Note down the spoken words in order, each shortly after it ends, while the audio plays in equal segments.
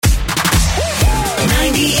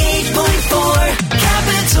98.4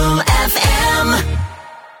 Capital FM.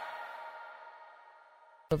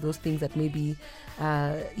 Of those things that maybe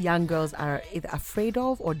young girls are either afraid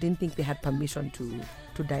of or didn't think they had permission to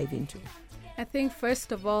dive into? I think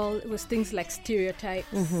first of all it was things like stereotypes,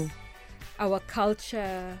 our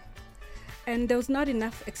culture, and there was not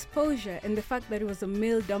enough exposure, and the fact that it was a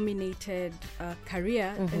male-dominated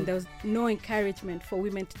career and there was no encouragement for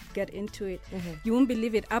women to get into it. You won't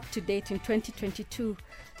believe it, up to date in 2022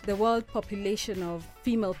 the world population of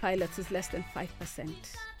female pilots is less than 5%.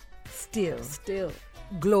 Still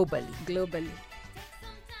globally.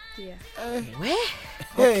 Yeah. Where?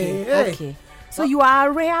 Hey. Okay. So you are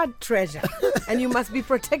a rare treasure, and you must be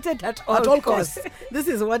protected at all costs. This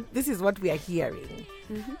is what we are hearing.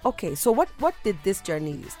 Okay. So what did this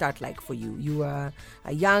journey start like for you? You were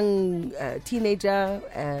a young teenager.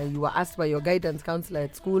 You were asked by your guidance counselor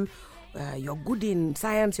at school. You're good in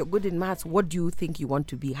science, you're good in maths. What do you think you want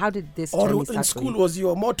to be? How did this journey start? In school was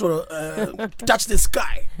your motto, touch the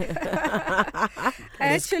sky? I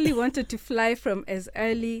actually wanted to fly from as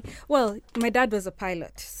early. Well, my dad was a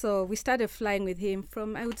pilot, so we started flying with him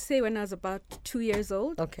from, I would say, when I was about 2 years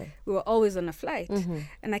old. Okay. We were always on a flight.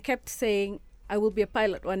 And I kept saying, I will be a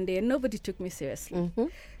pilot one day, and nobody took me seriously.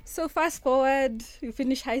 So fast forward, we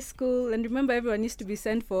finished high school, and remember everyone used to be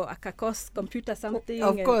sent for a CACOS computer something.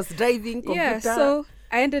 Of course, driving, computer. Yeah, so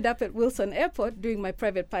I ended up at Wilson Airport doing my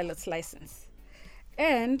private pilot's license.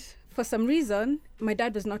 And for some reason, my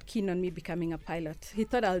dad was not keen on me becoming a pilot. He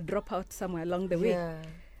thought I'll drop out somewhere along the way. Yeah.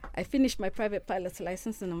 I finished my private pilot's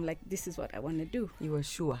license, and I'm like, this is what I want to do. You were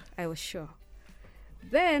sure? I was sure.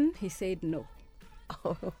 Then he said no.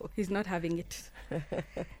 He's not having it.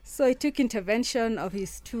 So I took intervention of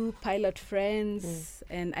his two pilot friends,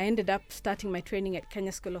 and I ended up starting my training at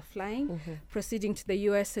Kenya School of Flying, proceeding to the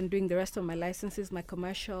US and doing the rest of my licenses, my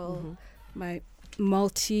commercial, my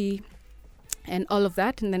multi, and all of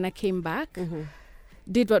that. And then I came back,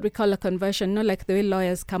 did what we call a conversion, like the way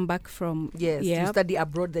lawyers come back from... Yes, you study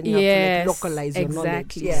abroad, then you have to localize your knowledge.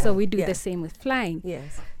 Exactly. Yeah. So we do the same with flying.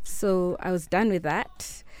 Yes. So I was done with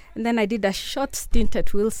that. And then I did a short stint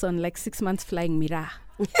at Wilson, like 6 months flying Mira.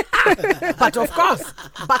 But of course,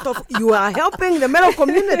 you are helping the male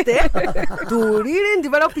community to really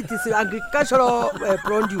develop its agricultural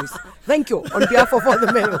produce. Thank you on behalf of all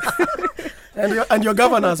the males. and your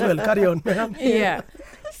governor as well. Carry on. Yeah.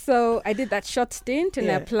 So I did that short stint,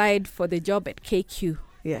 and I applied for the job at KQ.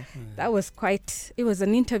 Yeah. That was it was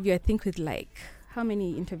an interview, I think, with how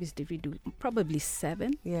many interviews did we do? Probably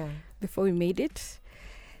 7 before we made it.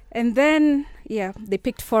 And then, they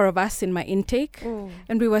picked 4 of us in my intake,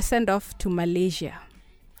 and we were sent off to Malaysia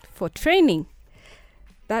for training.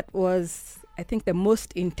 That was, I think, the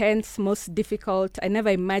most intense, most difficult. I never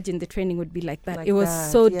imagined the training would be like that. It was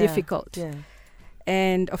so difficult. Yeah.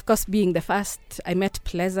 And, of course, being the first, I met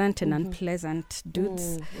pleasant and unpleasant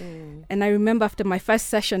dudes. And I remember after my first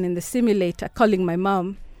session in the simulator, calling my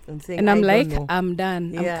mom. And I'm like, I'm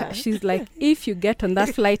done. Yeah. She's like, if you get on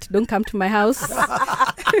that flight, don't come to my house.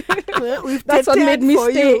 That's what made me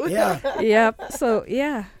stay. Yeah. So,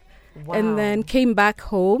 Wow. And then came back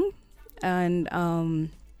home and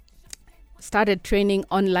started training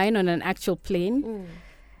online on an actual plane.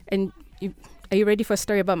 And are you ready for a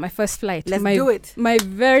story about my first flight? Let's do it. My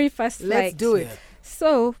very first flight. Let's do it.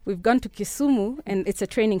 So we've gone to Kisumu, and it's a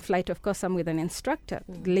training flight. Of course, I'm with an instructor,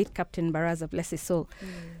 the late Captain Baraza, bless his soul.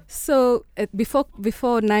 So before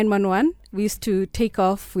 911, we used to take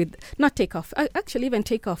off even take off.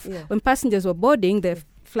 Yeah. When passengers were boarding, the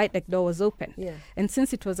flight deck door was open. Yeah. And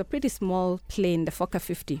since it was a pretty small plane, the Fokker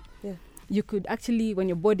 50, you could actually, when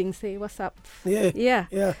you're boarding, say, what's up?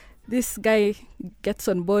 Yeah. This guy gets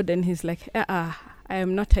on board, and he's like, I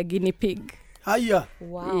am not a guinea pig. Hiya.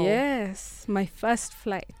 Wow. Yes, my first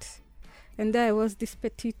flight. And there I was, this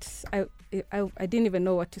petite, I didn't even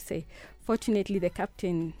know what to say. Fortunately, the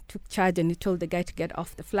captain took charge, and he told the guy to get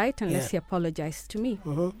off the flight unless he apologized to me.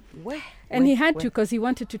 And he had to, because he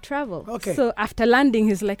wanted to travel. Okay. So after landing,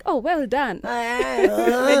 he's like, oh, well done.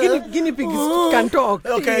 Guinea pigs can talk.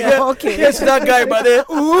 Okay, Yes, that guy, but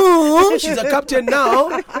she's a captain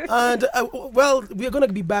now. And, we're going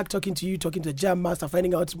to be back talking to the Jam Master,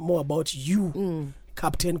 finding out more about you,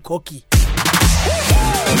 Captain Koki.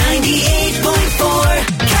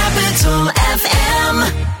 98.4 Capital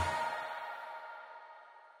FM.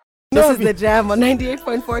 This is The Jam on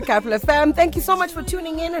 98.4 Capital FM. Thank you so much for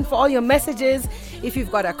tuning in and for all your messages. If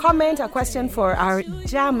you've got a comment, a question for our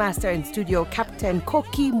Jam Master in studio, Captain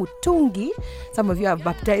Koki Mutungi. Some of you have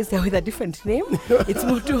baptized her with a different name. It's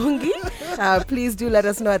Mutungi. Please do let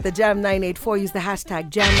us know at the Jam 984. Use the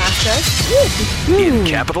hashtag Jam Masters. In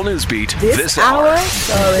Capital Newsbeat, This hour,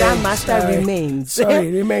 Jam Master remains.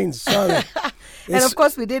 Sorry. And of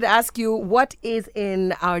course, we did ask you what is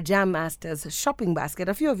in our Jam Masters shopping basket.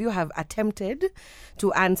 A few of you have attempted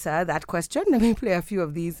to answer that question. Let me play a few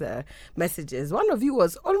of these messages. One of you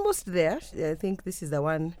was almost there. I think this is the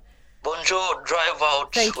one. Bonjour, drive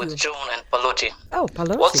out with John and Palotti. Oh,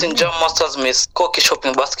 Palotti. What's in Jam Master's Miss Koki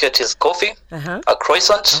shopping basket is coffee, a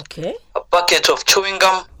croissant, a packet of chewing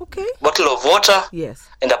gum, bottle of water,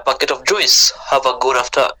 and a packet of juice. Have a good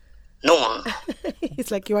afternoon. It's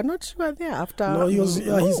like you are not sure there after. No,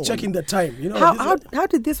 he's checking the time. You know, how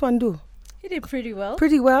did this one do? He did pretty well.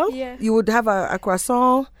 Pretty well? Yeah. You would have a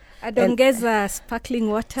croissant. A dongeza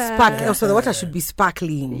sparkling water. So the water should be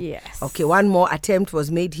sparkling. Yes. Okay, one more attempt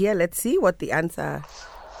was made here. Let's see what the answer.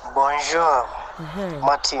 Bonjour,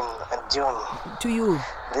 Martin and John. To you.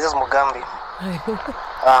 This is Mugambi.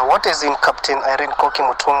 What is in Captain Irene Koki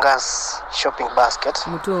Mutunga's shopping basket?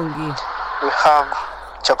 Mutungi. We have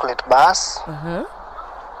chocolate bars,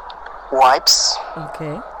 wipes,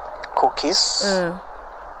 cookies,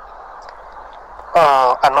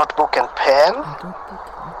 a notebook and pen,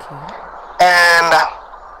 and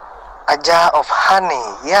a jar of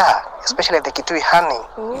honey. Yeah, especially the Kitui honey.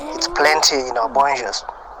 It's plenty in our bonjours.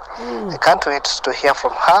 I can't wait to hear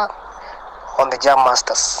from her on the Jam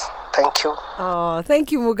Masters. Thank you. Oh,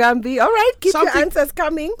 thank you, Mugambi. All right, keep your answers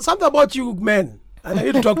coming. Something about you men. And I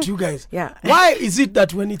need to talk to you guys. Yeah. Why is it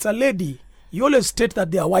that when it's a lady, you always state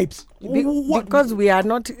that they are wipes? Because we are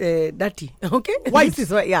not dirty. Okay? Wipes?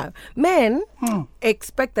 This is what, Men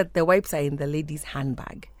expect that the wipes are in the lady's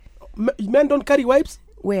handbag. Men don't carry wipes?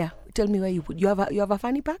 Where? Tell me where you put. You have a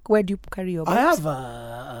fanny pack? Where do you carry your wipes? I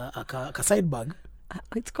have a side bag.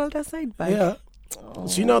 It's called a side bag. Yeah. Oh.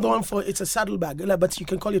 So you know the one it's a saddle bag, but you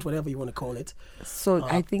can call it whatever you want to call it. So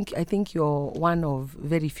I think you're one of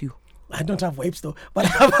very few. I don't have wipes though, but I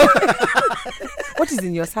have what is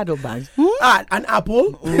in your saddle bag? An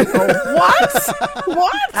apple. What?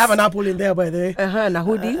 I have an apple in there, by the way. And a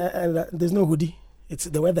hoodie. There's no hoodie. It's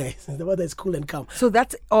the weather. The weather is cool and calm. So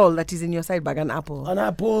that's all that is in your side bag. An apple. An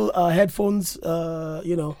apple. Headphones.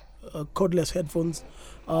 Cordless headphones.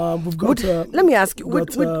 We've got. Let me ask you.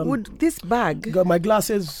 Would this bag? Got my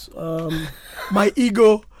glasses. My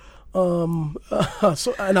ego. And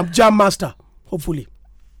I'm Jam Master. Hopefully.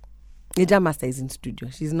 The Jam Master is in studio.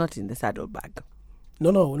 She's not in the saddle bag.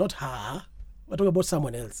 No, not her. We're talking about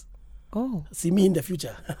someone else. Oh. See me in the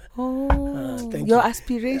future. Thank you. Your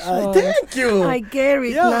aspiration. Thank you. I get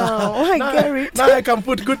it now. I get it. Now I can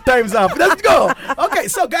put good times up. Let's go. Okay,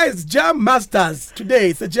 so guys, Jam Masters. Today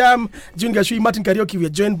it's a Jam. June Gashui, Martin Karaoke. We are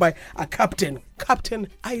joined by a Captain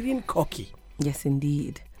Irene Koki. Yes,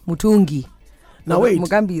 indeed. Mutungi. Now wait,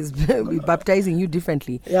 Mugambi is baptizing you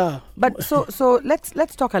differently. Yeah. But so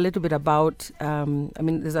let's talk a little bit about.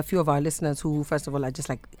 There's a few of our listeners who, first of all, are just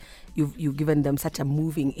like you've given them such a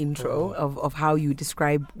moving intro of how you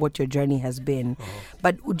describe what your journey has been.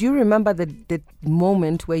 But do you remember the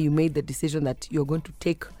moment where you made the decision that you're going to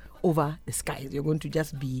take over the skies? You're going to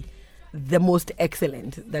just be the most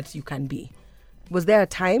excellent that you can be. Was there a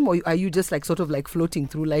time, or are you just like sort of like floating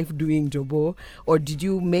through life doing jobo, or did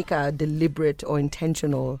you make a deliberate or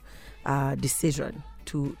intentional decision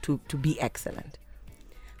to be excellent?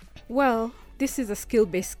 Well, this is a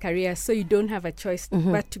skill-based career, so you don't have a choice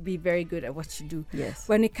but to be very good at what you do. Yes.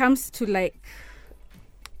 When it comes to like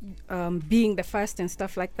being the first and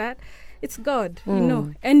stuff like that, it's God. You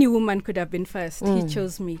know, any woman could have been first. He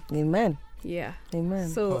chose me. Amen. Yeah. Amen.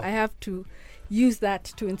 So I have to use that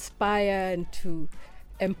to inspire and to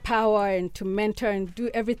empower and to mentor and do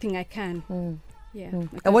everything I can. Yeah.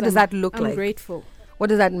 And what does that look like? I'm grateful.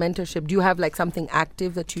 What is that mentorship? Do you have like something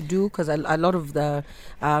active that you do? Because a lot of the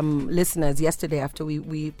listeners yesterday after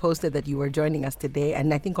we posted that you were joining us today,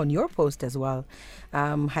 and I think on your post as well,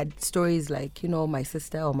 had stories like, my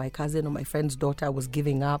sister or my cousin or my friend's daughter was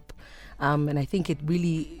giving up. And I think it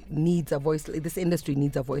really needs a voice. This industry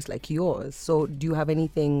needs a voice like yours. So do you have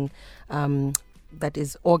anything that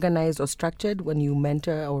is organized or structured when you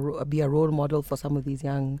mentor or be a role model for some of these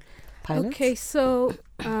young pilots? Okay, so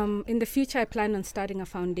in the future, I plan on starting a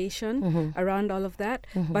foundation around all of that.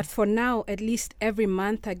 But for now, at least every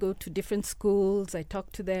month, I go to different schools. I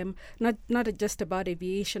talk to them, not just about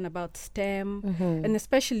aviation, about STEM, and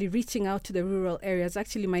especially reaching out to the rural areas.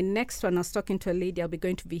 Actually, my next one, I was talking to a lady, I'll be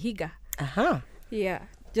going to Vihiga. Uh-huh. Yeah,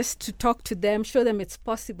 just to talk to them, show them it's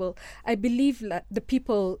possible. I believe that the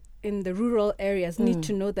people in the rural areas need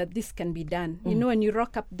to know that this can be done. You know, when you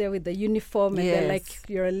rock up there with the uniform and they're like,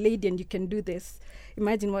 you're a lady and you can do this.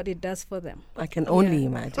 Imagine what it does for them. I can only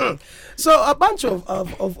imagine. So a bunch of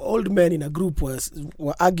old men in a group were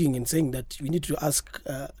arguing and saying that we need to ask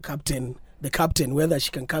the captain, whether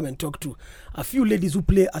she can come and talk to a few ladies who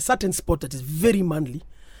play a certain sport that is very manly,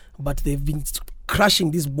 but they've been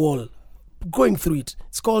crushing this ball, going through it.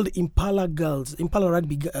 It's called Impala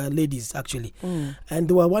Rugby ladies, actually. And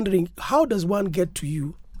they were wondering, how does one get to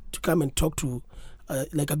you to come and talk to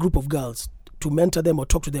like a group of girls, to mentor them or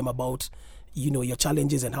talk to them about, you know, your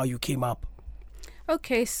challenges and how you came up?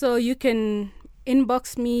 Okay, so you can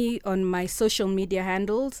inbox me on my social media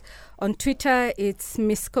handles. On Twitter, it's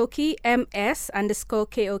Miss Koki,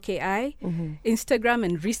 MS_KOKI. Instagram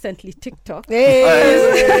and recently TikTok.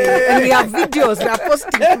 Hey. And we have videos we are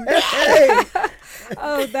posting today.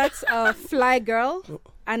 Oh, that's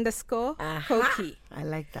Flygirl_Koki. I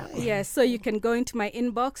like that one. Yeah, so you can go into my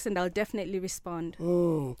inbox and I'll definitely respond.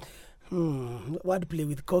 Wordplay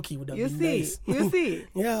with Koki would have been nice. You see?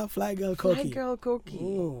 Yeah, Flygirl Koki. Flygirl Koki.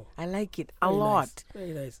 I like it a Very lot. Nice.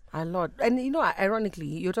 Very nice. A lot. And you know, ironically,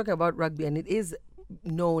 you're talking about rugby and it is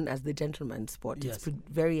known as the gentleman's sport. Yes. It's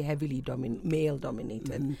very heavily male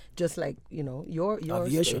dominated, just like, you know, your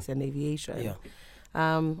Aviation. space and aviation. Yeah. Okay.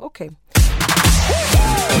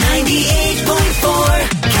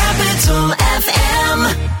 98.4 Capital FM.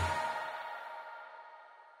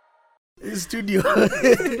 Studio.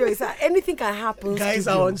 Anything can happen. Guys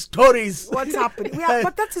are on stories. What's happening?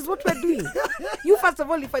 But that is what we're doing. You, first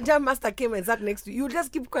of all, if a jam master came and sat next to you,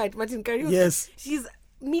 just keep quiet. Martin Kariuki. Yes. She's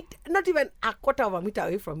not even a quarter of a meter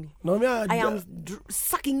away from me. No, I am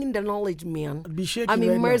sucking in the knowledge, man. Be shaking. I'm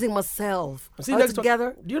right immersing now. myself. See, All next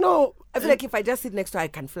together. Do you know? I feel like if I just sit next to her, I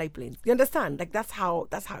can fly planes. You understand? Like that's how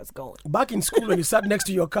it's going. Back in school, when you sat next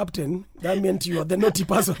to your captain, that meant you were the naughty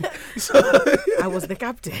person. So I was the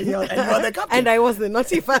captain. Yeah, and you were the captain. And I was the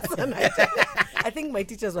naughty person. I think my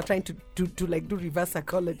teachers were trying to like do reverse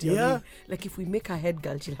psychology. Yeah. On me. Like if we make her head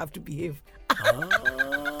girl, she'll have to behave.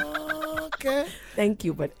 Okay. Thank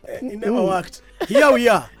you, but It never worked. Here we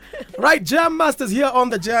are. Right, Jam Masters here on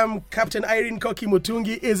the Jam. Captain Irene Koki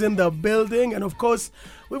Mutungi is in the building. And of course,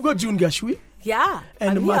 we've got June Gashui. yeah.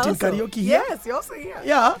 And Martin also. Kariuki here. Yes, you're also here.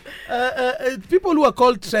 Yeah. People who are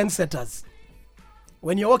called trendsetters,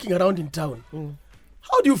 when you're walking around in town,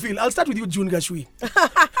 how do you feel? I'll start with you, June Gashui.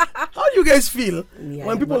 How do you guys feel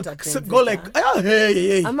when people go like,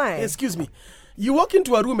 hey. Am I? Excuse me. You walk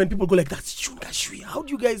into a room and people go like, that's June Gashui. How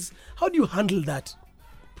do you handle that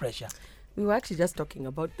pressure? We were actually just talking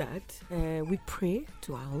about that. We pray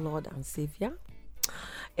to our Lord and Savior.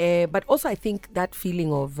 But also I think that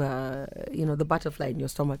feeling of, the butterfly in your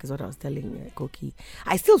stomach is what I was telling Koki.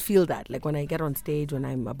 I still feel that, like when I get on stage, when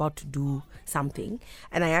I'm about to do something.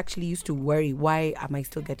 And I actually used to worry, why am I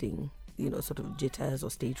still getting, sort of jitters or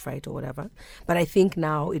stage fright or whatever. But I think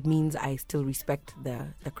now it means I still respect the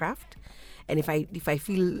craft. And if I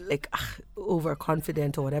feel like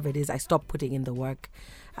overconfident or whatever it is, I stop putting in the work.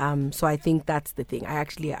 So I think that's the thing. I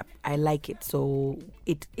like it. So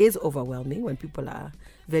it is overwhelming when people are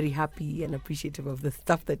very happy and appreciative of the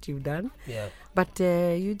stuff that you've done. Yeah. But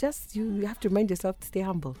you have to remind yourself to stay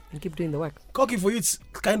humble and keep doing the work. Koki, for you, it's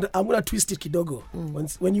kind of, I'm going to twist it kidogo.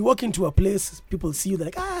 When you walk into a place, people see you,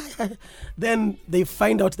 they're like, then they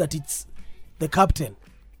find out that it's the captain,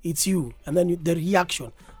 it's you, and then the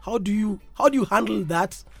reaction. How do you handle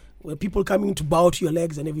that when people coming to bow to your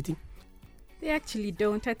legs and everything? They actually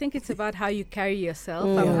don't. I think it's about how you carry yourself.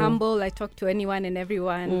 I'm humble. I talk to anyone and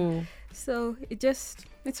everyone. So it's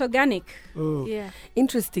organic. Yeah.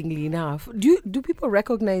 Interestingly enough, do people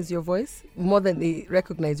recognize your voice more than they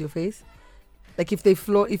recognize your face? Like if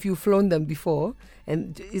you've flown them before,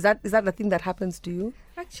 and is that a thing that happens to you?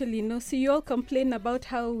 Actually, no. See, you all complain about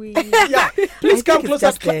how we. Yeah, please come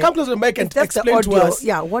closer to the mic and explain to us.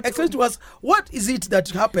 Yeah, explain to us what is it that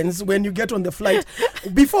happens when you get on the flight.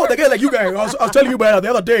 Before the guy like you guys, I was telling you about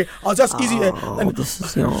the other day. I was just easy. And this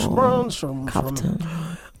is your captain.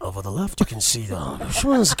 Over the left, you can see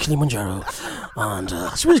the Kilimanjaro, and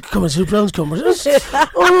we're coming to Brown's Conference.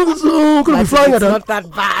 We're going to be flying at not that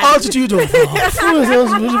bad. altitude of. We're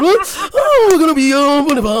going to be.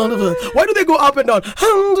 Why do they go up and down?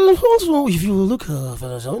 And also, if you look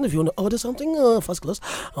if you want to order something first class,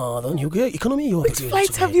 then you get economy. Which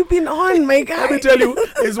flights have you been on, my guy? Let me tell you,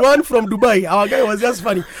 there's one from Dubai. Our guy was just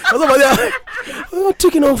funny. I was over there,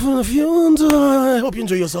 taking off a few, and I hope you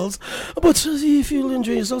enjoy yourselves. But if you'll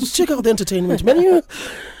enjoy yourselves, check out the entertainment menu.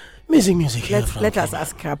 Amazing music. Let us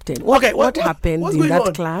ask Captain. What happened in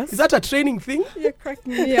that class? Is that a training thing? You're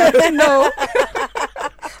cracking me up. No.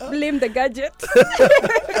 Blame the gadget.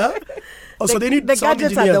 So they need the sound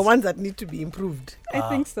gadgets engineers. are the ones that need to be improved. I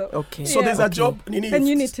think so. Okay. So there's a job. And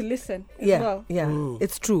you need to listen as well. Yeah.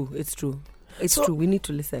 It's true. It's true. We need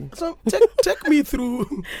to listen. So take me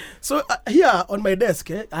through. So here on my desk,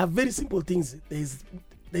 I have very simple things. There's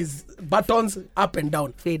buttons up and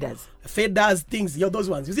down. Faders, things. Those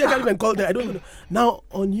ones. You see, I can't even call them. I don't even know. Now,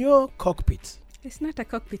 on your cockpit. It's not a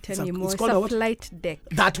cockpit anymore. It's a flight deck.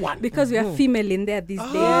 That one. Because we are female in there these days.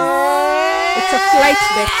 It's a flight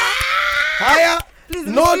deck. Higher. Please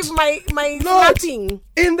receive my slapping.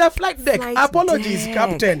 In the flight deck. Apologies,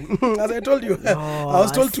 Captain. As I told you. I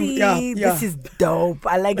was told to. Yeah. This is dope.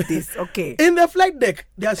 I like this. Okay. In the flight deck,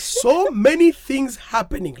 there are so many things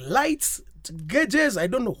happening. Lights, gauges, I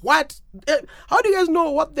don't know what. How do you guys know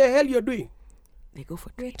what the hell you're doing? They go for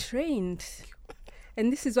We're trained.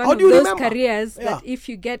 And this is one of those careers that if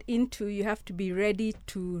you get into, you have to be ready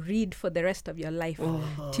to read for the rest of your life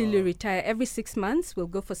till you retire. Every 6 months, we'll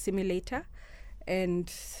go for simulator and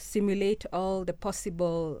simulate all the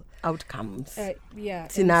possible outcomes.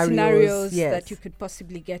 Scenarios that you could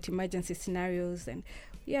possibly get, emergency scenarios. And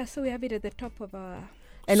so we have it at the top of our...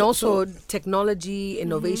 And also technology,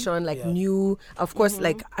 innovation, new, of course,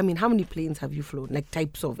 how many planes have you flown? Like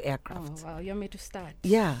types of aircraft? Oh, wow. You want me to start?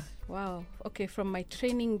 Yeah. Wow. Okay, from my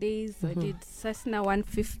training days, I did Cessna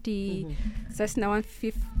 150, Cessna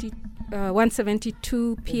 150,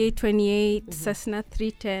 172, PA-28, Cessna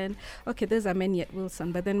 310. Okay, those are many at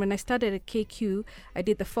Wilson. But then when I started at KQ, I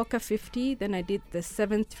did the Fokker 50, then I did the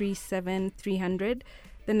 737-300,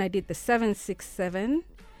 then I did the 767.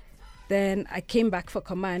 Then I came back for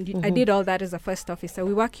command. I did all that as a first officer.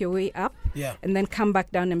 We work your way up and then come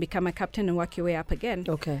back down and become a captain and work your way up again.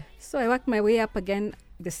 Okay. So I worked my way up again,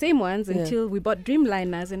 the same ones, until we bought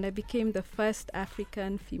Dreamliners and I became the first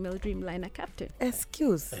African female Dreamliner captain.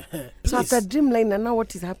 Excuse. So after Dreamliner, now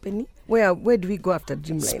what is happening? Where do we go after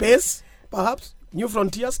Dreamliner? Space, perhaps? New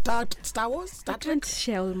Frontier, Star Wars, Star Trek? I can't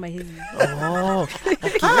share all my... Okay.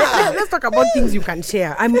 Let's talk about things you can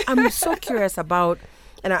share. I'm so curious about...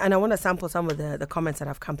 And I want to sample some of the comments that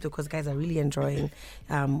have come through because guys are really enjoying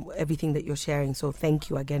everything that you're sharing. So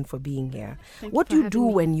thank you again for being here. What do you do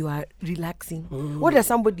when you are relaxing? What does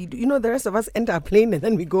somebody do? The rest of us enter a plane and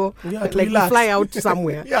then we go, we fly out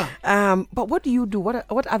somewhere. But what do you do?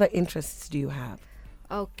 What other interests do you have?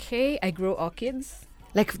 Okay, I grow orchids.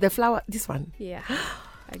 Like the flower, this one? Yeah.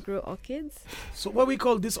 I grow orchids. So what we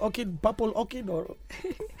call this orchid, purple orchid or?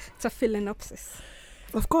 It's a phalaenopsis.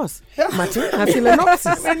 Of course. Martin, a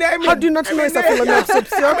phalaenopsis. How do you not know it's a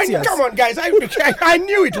phalaenopsis? Come on, guys. I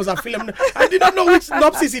knew it was a phalaenopsis. I did not know which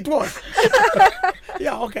synopsis it was.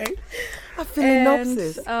 Okay. A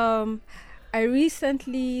phalaenopsis. And, I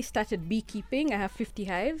recently started beekeeping. I have 50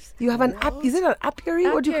 hives. You have an is it an apiary?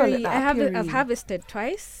 What do you call it? I've harvested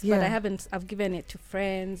twice, but I've given it to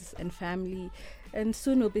friends and family. And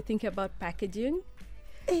soon we'll be thinking about packaging.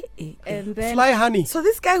 And then fly honey. So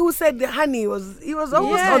this guy who said the honey was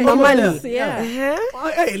almost on the money.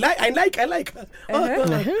 I like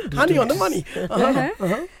honey on the money.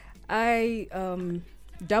 I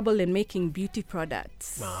dabble in making beauty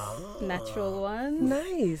products, natural ones.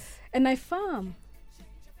 Nice. And I farm.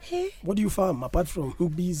 What do you farm apart from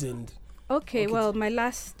bees and? Okay, well, my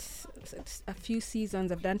last a few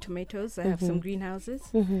seasons I've done tomatoes. I have some greenhouses.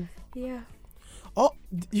 Yeah. Oh,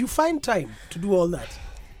 you find time to do all that?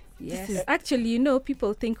 Yes. Actually,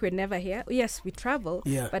 people think we're never here. Yes, we travel.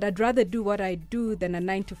 Yeah. But I'd rather do what I do than a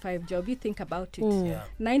 9-to-5 job. You think about it.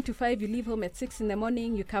 9 to 5, you leave home at 6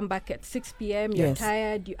 a.m, you come back at 6 p.m, you're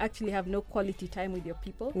tired, you actually have no quality time with your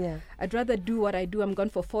people. Yeah. I'd rather do what I do. I'm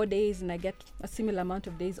gone for 4 days and I get a similar amount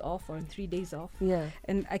of days off or 3 days off. Yeah.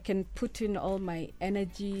 And I can put in all my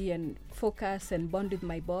energy and focus and bond with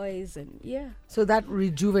my boys and So that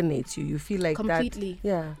rejuvenates you. You feel like completely.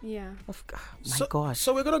 That. Yeah. My gosh.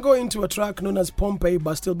 So we're going to go into a track known as Pompeii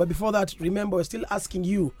Bastille. But before that, remember, we're still asking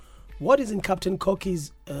you, what is in Captain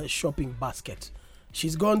Koki's shopping basket?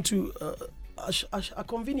 She's gone to a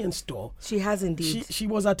convenience store. She has indeed. She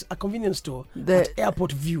was at a convenience store at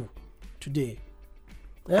Airport View today.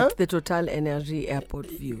 At the Total Energy Airport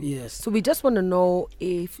View. Yes. So we just want to know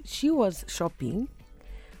if she was shopping,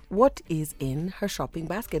 what is in her shopping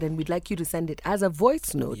basket, and we'd like you to send it as a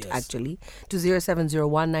voice note actually to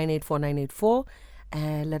 0701984984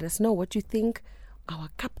 and let us know what you think our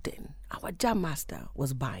captain, our jam master,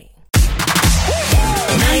 was buying.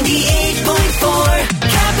 98.4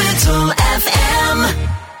 Capital FM.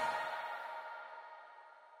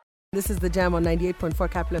 This is the Jam on 98.4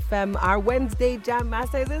 Capital FM. Our Wednesday Jam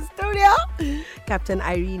Master is in studio. Captain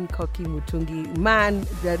Irene Koki Mutungi. Man,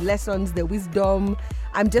 the lessons, the wisdom.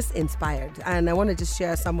 I'm just inspired. And I want to just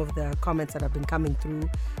share some of the comments that have been coming through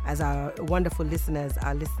as our wonderful listeners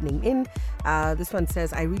are listening in. This one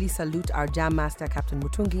says, I really salute our Jam Master, Captain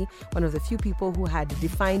Mutungi, one of the few people who had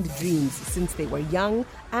defined dreams since they were young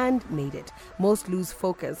and made it. Most lose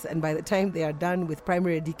focus, and by the time they are done with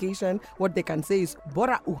primary education, what they can say is,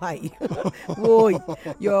 Bora Uhai. Boy,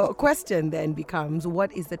 your question then becomes,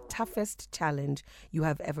 what is the toughest challenge you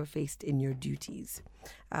have ever faced in your duties?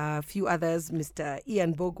 A few others, Mr.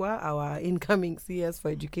 Ian Bogwa, our incoming CS for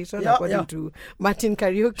education, according to Martin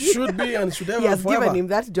Karaoke. Should be and should ever. He has given him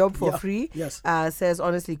that job for free. Yes. Says,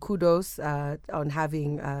 honestly, kudos on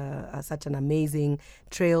having such an amazing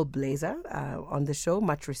trailblazer on the show.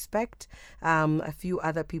 Much respect. A few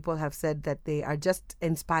other people have said that they are just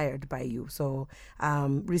inspired by you. So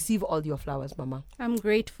receive all your flowers, Mama. I'm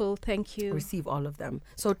grateful. Thank you. Receive all of them.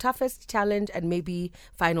 So toughest challenge and maybe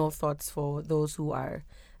final thoughts for those who are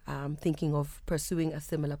thinking of pursuing a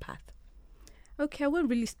similar path. Okay, I won't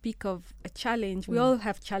really speak of a challenge. We all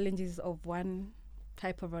have challenges of one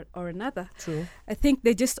type of or another. True. I think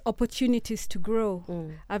they're just opportunities to grow.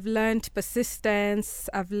 I've learned persistence.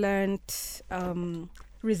 I've learned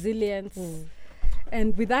resilience.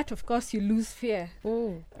 And with that, of course, you lose fear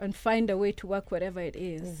and find a way to work whatever it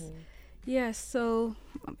is. Yeah, so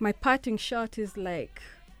my parting shot is like,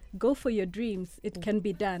 go for your dreams. It can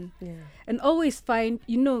be done. And always find,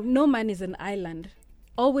 no man is an island.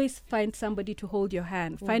 Always find somebody to hold your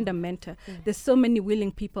hand. Find a mentor. There's so many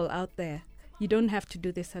willing people out there. You don't have to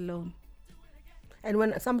do this alone. And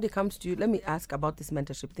when somebody comes to you, let me ask about this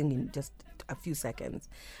mentorship thing in just a few seconds.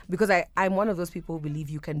 Because I'm one of those people who believe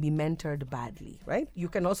you can be mentored badly, right? You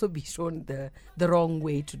can also be shown the wrong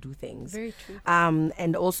way to do things. Very true.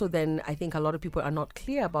 And also then I think a lot of people are not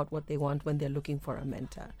clear about what they want when they're looking for a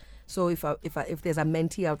mentor. So if there's a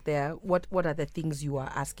mentee out there, what are the things you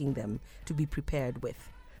are asking them to be prepared with?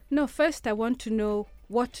 No, first I want to know,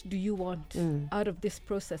 what do you want out of this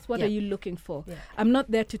process? What are you looking for? I'm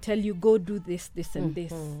not there to tell you, go do this, this and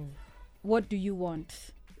this. What do you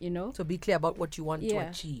want? So be clear about what you want to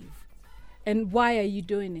achieve. And why are you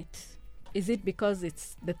doing it? Is it because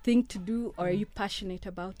it's the thing to do, or are you passionate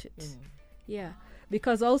about it? Yeah.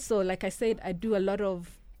 Because also, like I said, I do a lot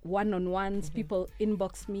of one-on-ones. People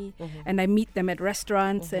inbox me and I meet them at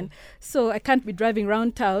restaurants, and so I can't be driving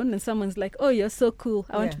around town and someone's like, oh, you're so cool,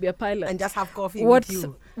 I want to be a pilot, and just have coffee with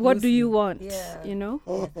you. What do you want?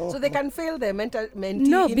 So they can fail their mentee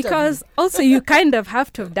no interview. Because also you kind of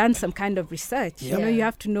have to have done some kind of research. You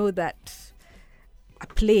have to know that a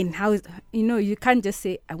plane, how is, you can't just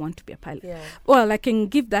say, I want to be a pilot. Well, I can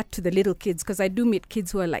give that to the little kids, because I do meet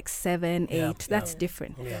kids who are like 7, 8. That's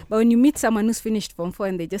different. But when you meet someone who's finished Form 4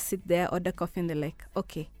 and they just sit there, order coffee, and they're like,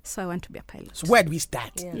 okay, so I want to be a pilot. So where do we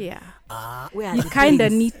start? You kind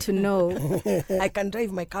of need to know. I can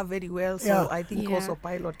drive my car very well, so I think also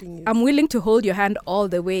piloting is... I'm willing to hold your hand all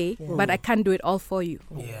the way, but I can't do it all for you.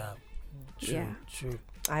 True.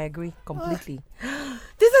 I agree completely.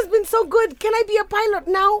 This has been so good. Can I be a pilot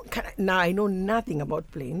now? Now I know nothing about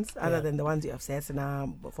planes other than the ones you have said.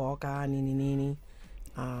 Foka, Nini. Me,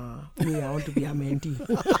 I want to be a mentee.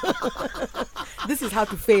 This is how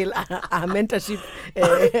to fail a mentorship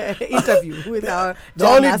interview with our... The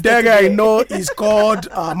only dagger I know is called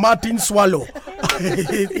Martin Swallow.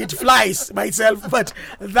 It flies by itself, but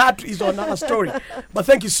that is another story. But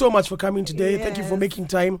thank you so much for coming today. Thank you for making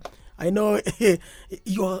time. I know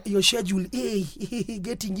your schedule,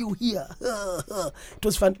 getting you here. It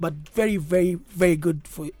was fun, but very, very, very good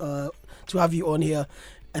for to have you on here.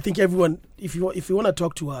 I think everyone, if you want to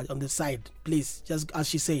talk to her on the side, please, just as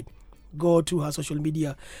she said, go to her social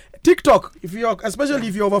media. TikTok, especially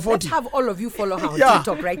if you're over 40. Let's have all of you follow her on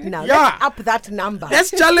TikTok right now. Let's up that number.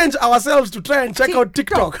 Let's challenge ourselves to try and check out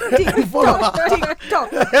TikTok. And follow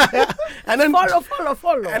her. And then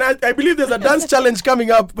follow. And I believe there's a dance challenge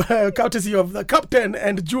coming up, courtesy of the Captain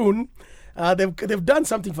and June. They've done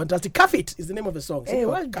something fantastic. Cuff It is the name of the song. Hey,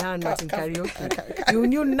 well done, Martin Karaoke. You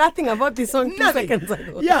knew nothing about this song 2 seconds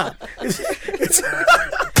ago. Yeah. It's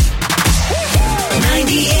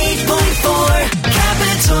 98